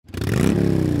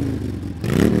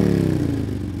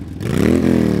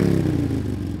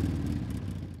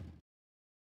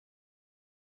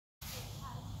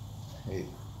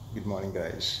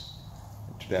morning, guys.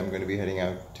 Today I'm going to be heading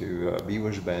out to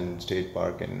Beavers Bend State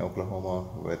Park in Oklahoma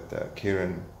with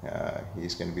Kiran.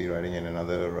 He's going to be riding in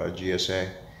another GSA,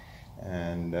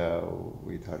 and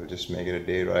we thought we'd just make it a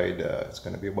day ride. It's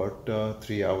going to be about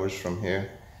 3 hours from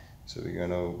here, so we're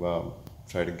going to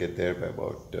try to get there by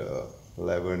about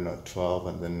 11 or 12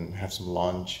 and then have some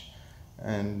lunch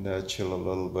and chill a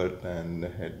little bit and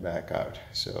head back out.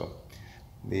 So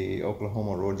the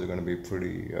Oklahoma roads are going to be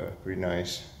pretty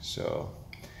nice. So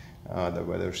the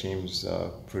weather seems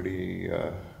pretty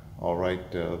all right.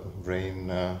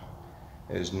 Rain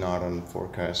is not on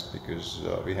forecast because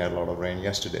we had a lot of rain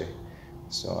yesterday.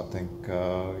 So I think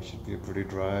it should be a pretty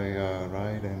dry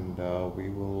ride, and we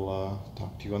will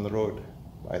talk to you on the road.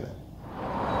 Bye then.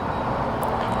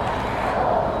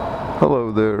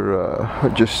 Hello there,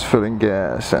 just filling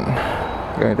gas and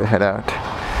going to head out.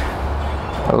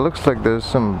 It looks like there's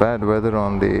some bad weather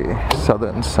on the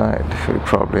southern side. We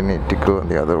probably need to go on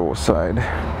the other side,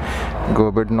 go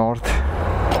a bit north.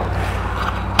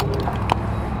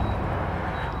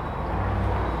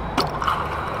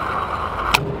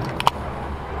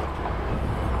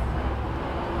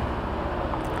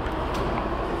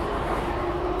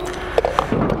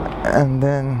 And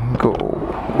then go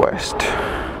west.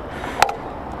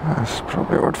 That's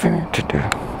probably what we need to do.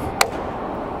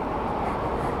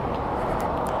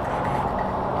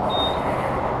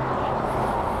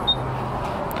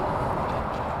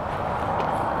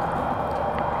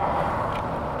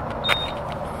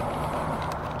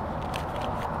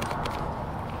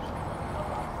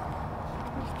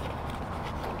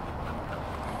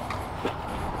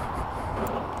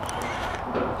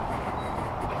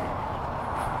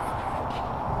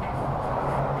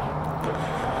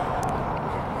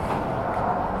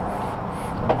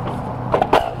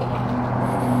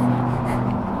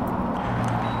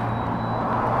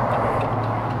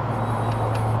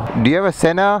 Do you have a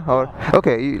Senna or?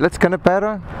 Okay, let's connect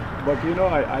on. But you know,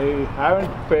 I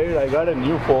haven't paid. I got a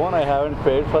new phone. I haven't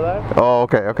paid for that. Oh,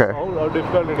 okay. How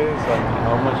difficult it is and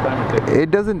how much time it takes? It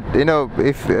doesn't, you know,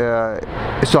 if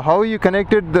so how you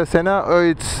connected the Senna? Or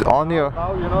it's on your?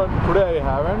 Now, you know, today I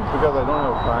haven't because I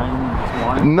don't have time this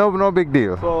morning. No big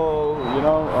deal. So you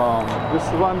know, this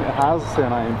one has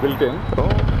Senna built in.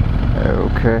 Oh,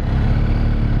 okay.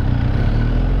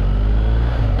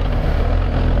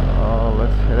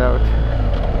 Let's head out.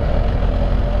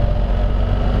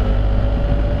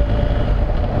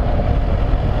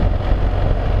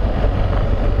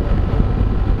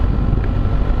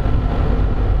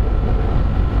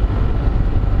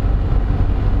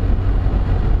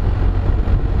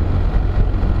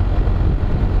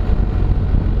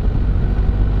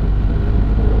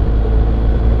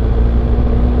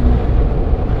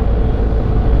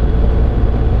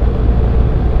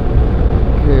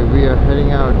 We are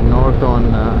heading out north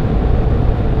on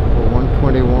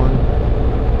 121.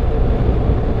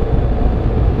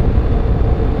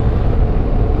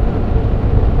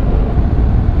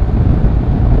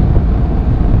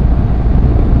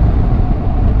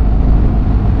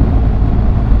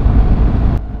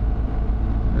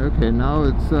 Okay, now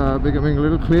it's becoming a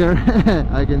little clear.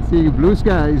 I can see blue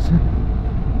skies.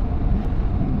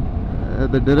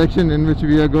 The direction in which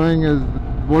we are going is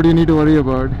what you need to worry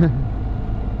about.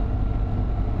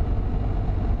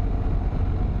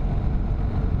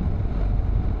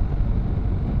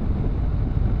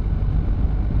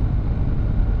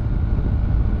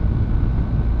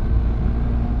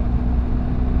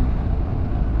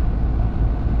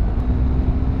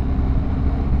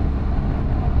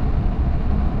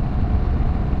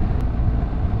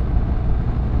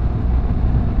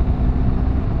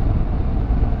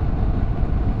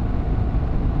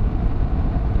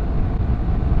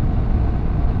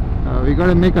 We got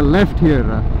to make a left here.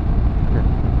 Okay.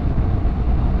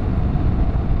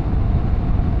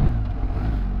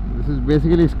 This is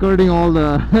basically skirting all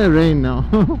the rain now.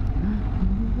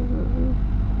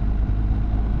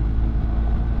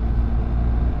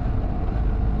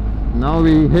 Now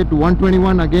we hit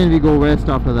 121 again. We go west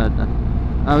after that.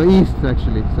 East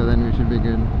actually. So then we should be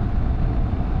good.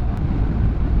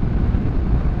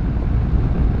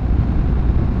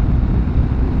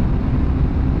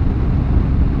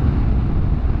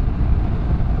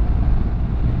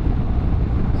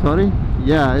 Sorry?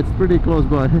 Yeah, it's pretty close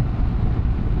by.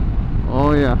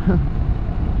 Oh yeah.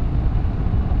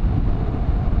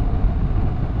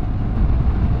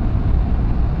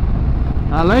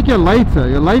 I like your lights.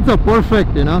 Your lights are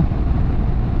perfect, you know.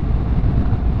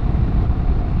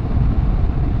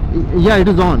 Yeah, it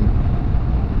is on.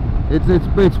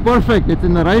 It's perfect. It's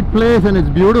in the right place and it's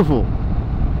beautiful.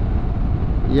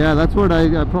 Yeah, that's what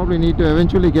I probably need to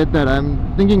eventually get that.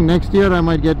 I'm thinking next year I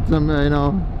might get some, you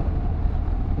know.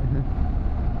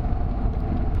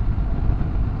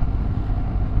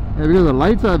 Yeah, because the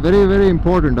lights are very, very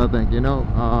important, I think, you know.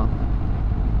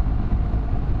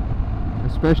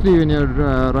 Especially when you're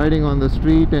riding on the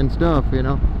street and stuff, you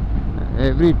know.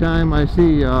 Every time I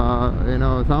see, you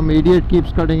know, some idiot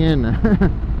keeps cutting in.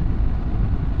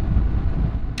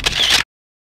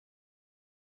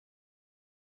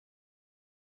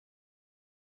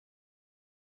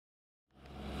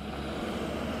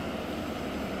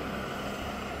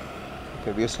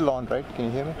 Okay, we are still on, right? Can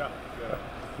you hear me? Yeah.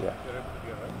 Yeah.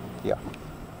 You're right. Yeah.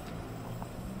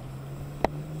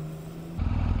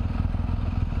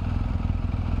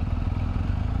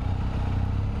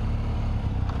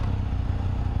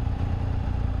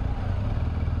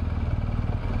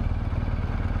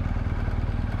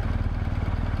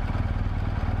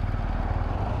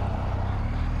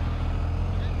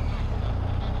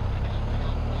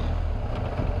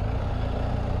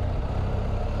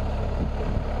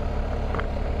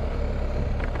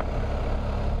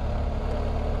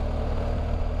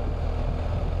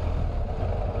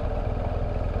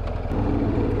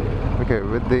 Okay,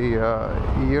 with the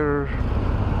ear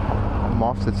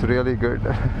muffs, it's really good.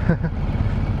 I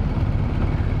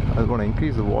was going to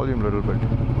increase the volume a little bit.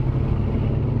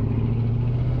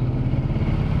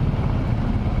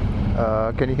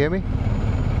 Can you hear me?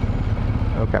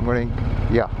 Okay, I'm going to,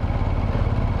 yeah.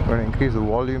 I'm going to increase the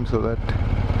volume so that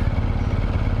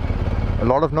a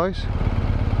lot of noise.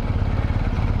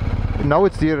 Now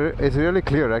it's really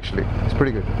clear actually. It's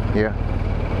pretty good. Yeah.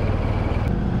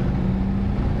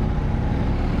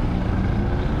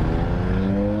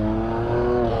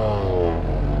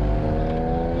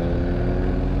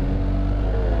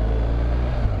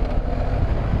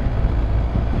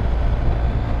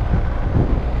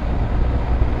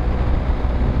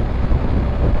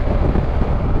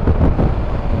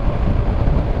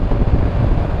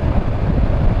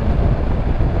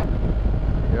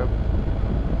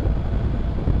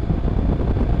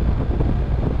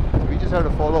 Have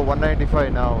to follow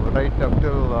 195 now, right up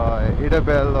till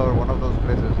Idabel or one of those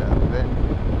places, and then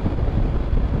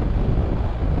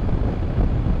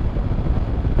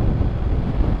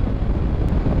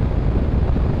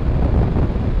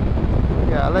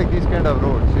yeah, I like these kind of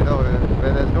roads, you know,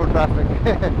 where there's no traffic.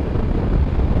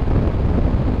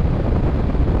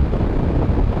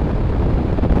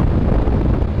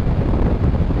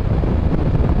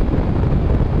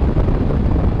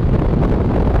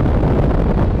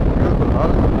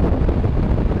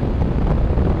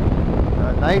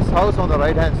 Nice house on the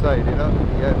right hand side, you know.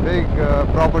 Yeah, big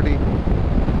property.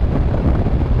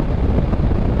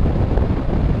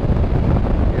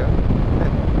 Yeah.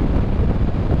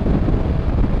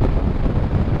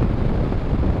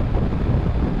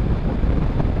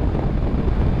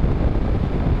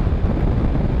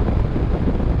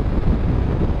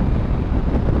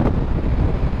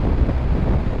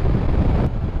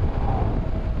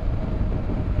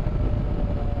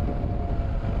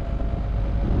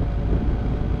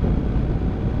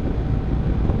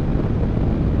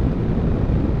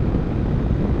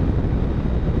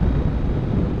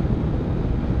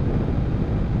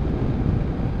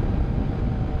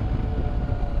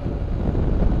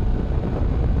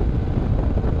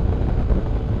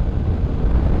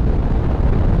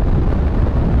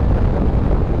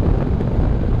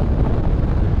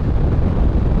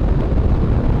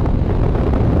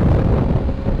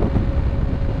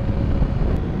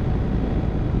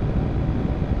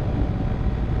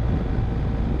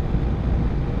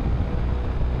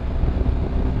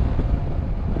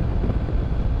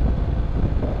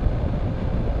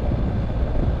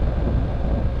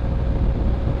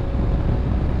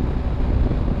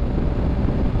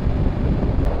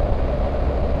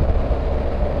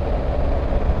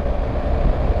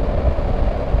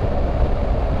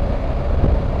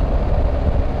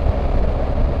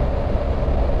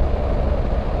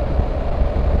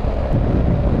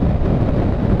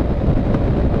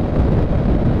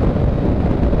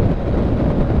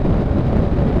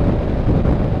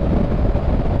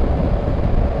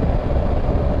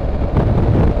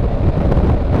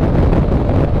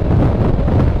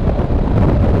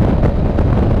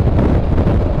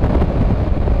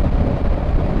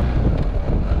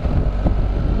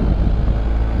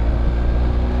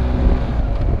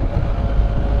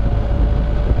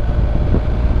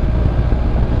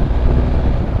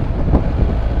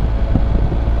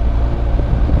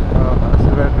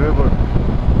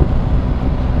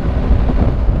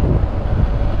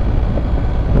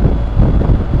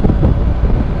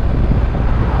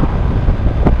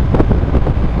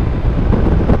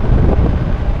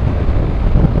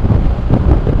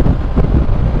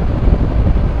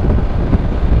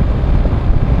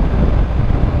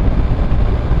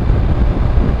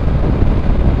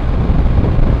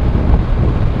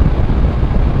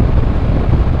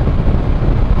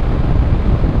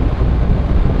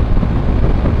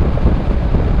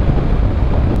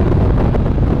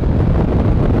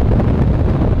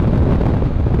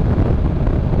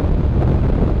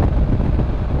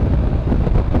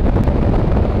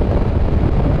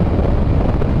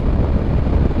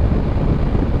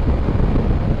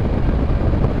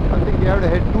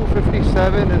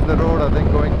 257 is the road, I think,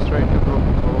 going straight to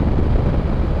Broken Bow.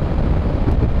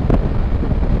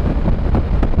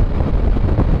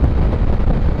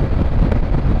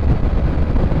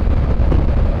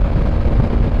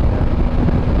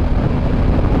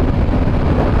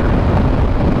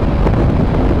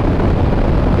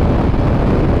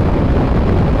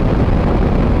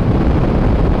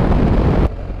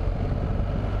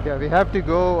 Yeah, we have to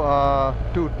go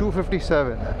to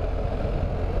 257.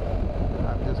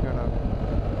 I'm just gonna...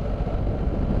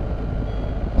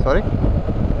 Sorry?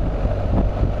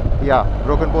 Yeah,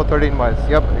 Broken Bow 13 miles.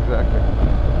 Yep, exactly.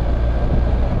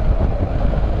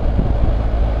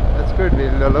 That's good.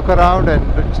 We'll look around and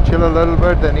just chill a little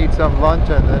bit, then eat some lunch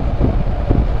and then...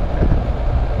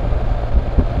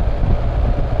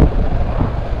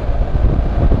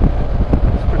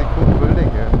 It's a pretty cool building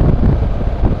here.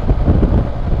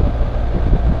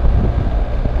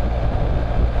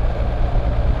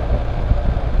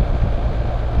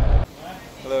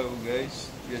 Hello guys,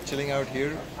 we are chilling out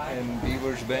here in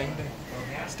Beavers Bend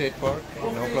State Park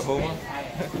in Oklahoma.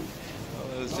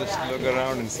 Let's just look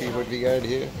around and see what we got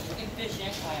here.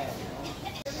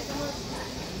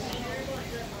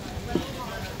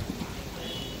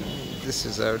 This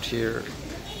is out here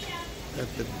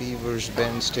at the Beavers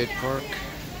Bend State Park.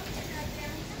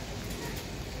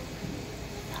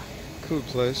 Cool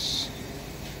place.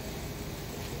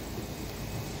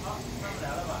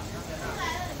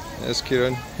 Yes,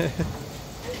 Kiran.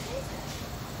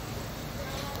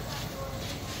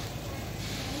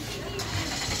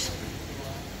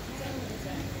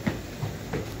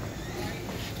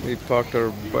 We parked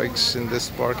our bikes in this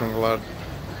parking lot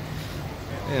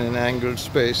in an angled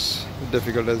space,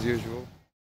 difficult as usual.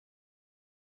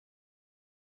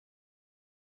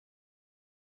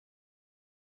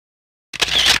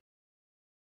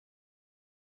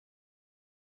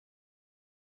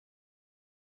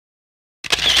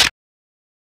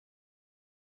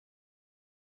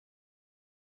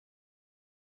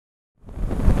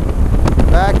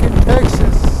 Back in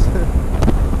Texas,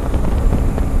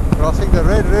 crossing the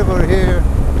Red River here.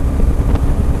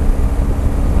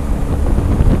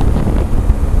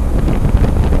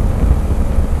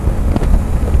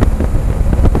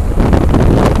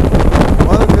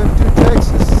 Welcome to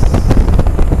Texas.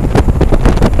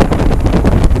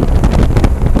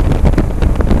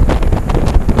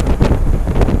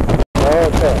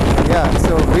 Okay. Yeah,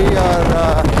 so we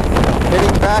are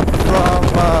heading back from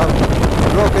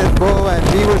Broken Bow and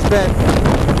Beavers Bend.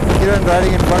 Kiran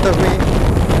riding in front of me,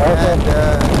 and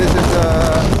this is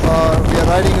we are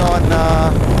riding on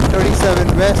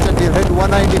 37 West, and we'll hit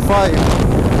 195,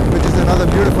 which is another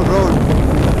beautiful road.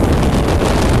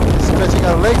 Stretching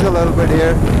our legs a little bit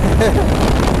here.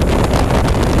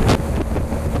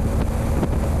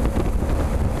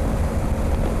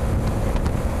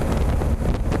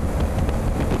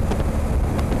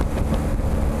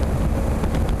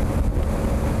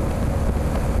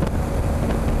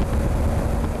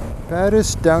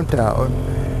 Paris downtown.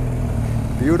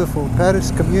 Beautiful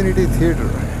Paris Community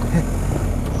Theatre.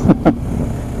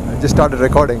 I just started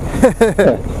recording.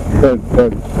 Good,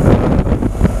 good.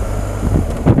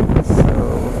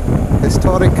 So,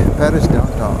 historic Paris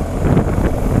downtown.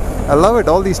 I love it.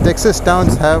 All these Texas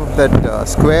towns have that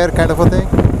square kind of a thing.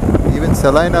 Even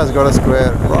Salina's got a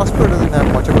square. Prosper doesn't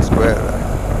have much of a square.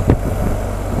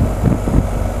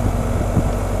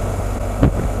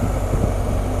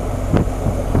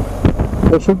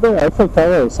 There should be Eiffel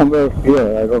Tower somewhere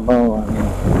here. I don't know.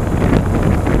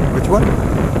 Which one?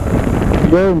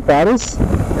 Here in Paris,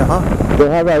 they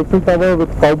have Eiffel Tower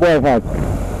with cowboy hat.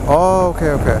 Oh,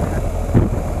 okay, okay.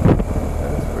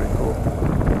 That's pretty cool.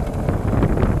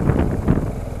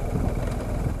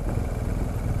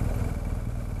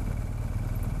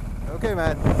 Okay,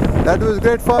 man. That was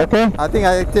great fun. Okay. I think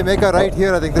I have to make a right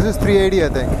here. I think this is 380. I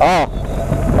think. Ah.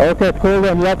 Okay, cool.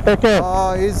 Then yeah, take care.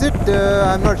 Is it?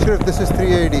 I'm not sure if this is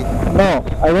 380. No,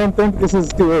 I don't think this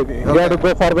is 280. Okay. You have to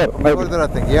go further. Maybe. Further, I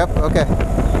think. Yep. Okay.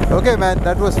 Okay, man.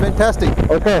 That was fantastic.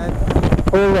 Okay. And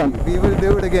cool then. we will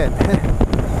do it again.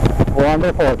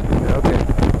 Wonderful. Okay.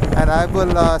 And I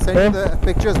will send you the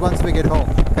pictures once we get home.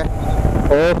 Okay.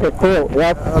 Okay, cool.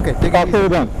 Yeah. Okay. Take Talk it to easy. you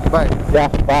then. Bye. Yeah.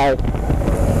 Bye.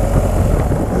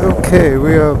 Okay,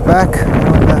 we are back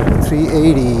on the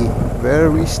 380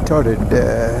 where we started.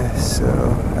 So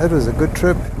that was a good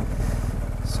trip.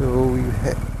 So we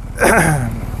had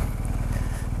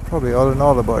probably all in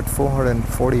all about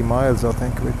 440 miles, I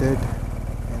think we did.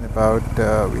 And about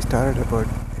we started about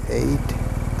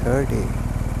 8:30.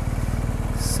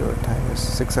 So time is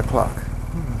 6 o'clock.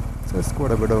 So it's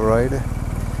quite a bit of a ride.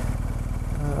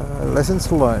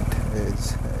 Lessons learned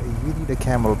is you need a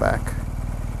camelback.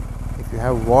 If If you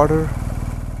have water,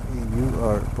 you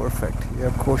are perfect. You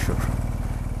have kosher.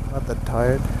 Not that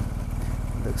tired.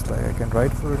 Looks like I can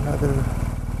ride for another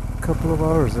couple of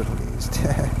hours at least.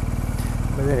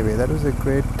 But anyway, that was a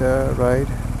great ride.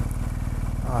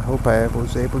 I hope I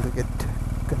was able to get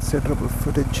considerable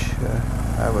footage.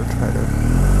 I will try to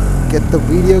get the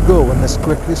video going as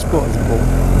quickly as possible.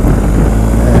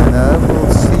 And I will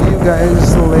see you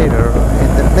guys later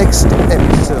in the next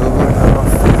episode of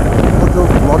Moto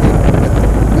Vlogging with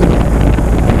me.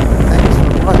 Thanks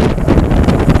for watching.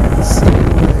 See you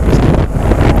next time.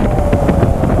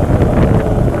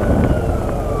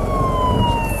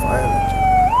 There's a fire engine.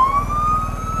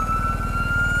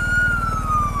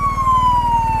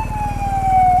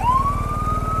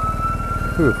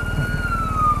 Whew.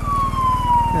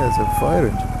 There's a fire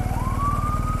engine.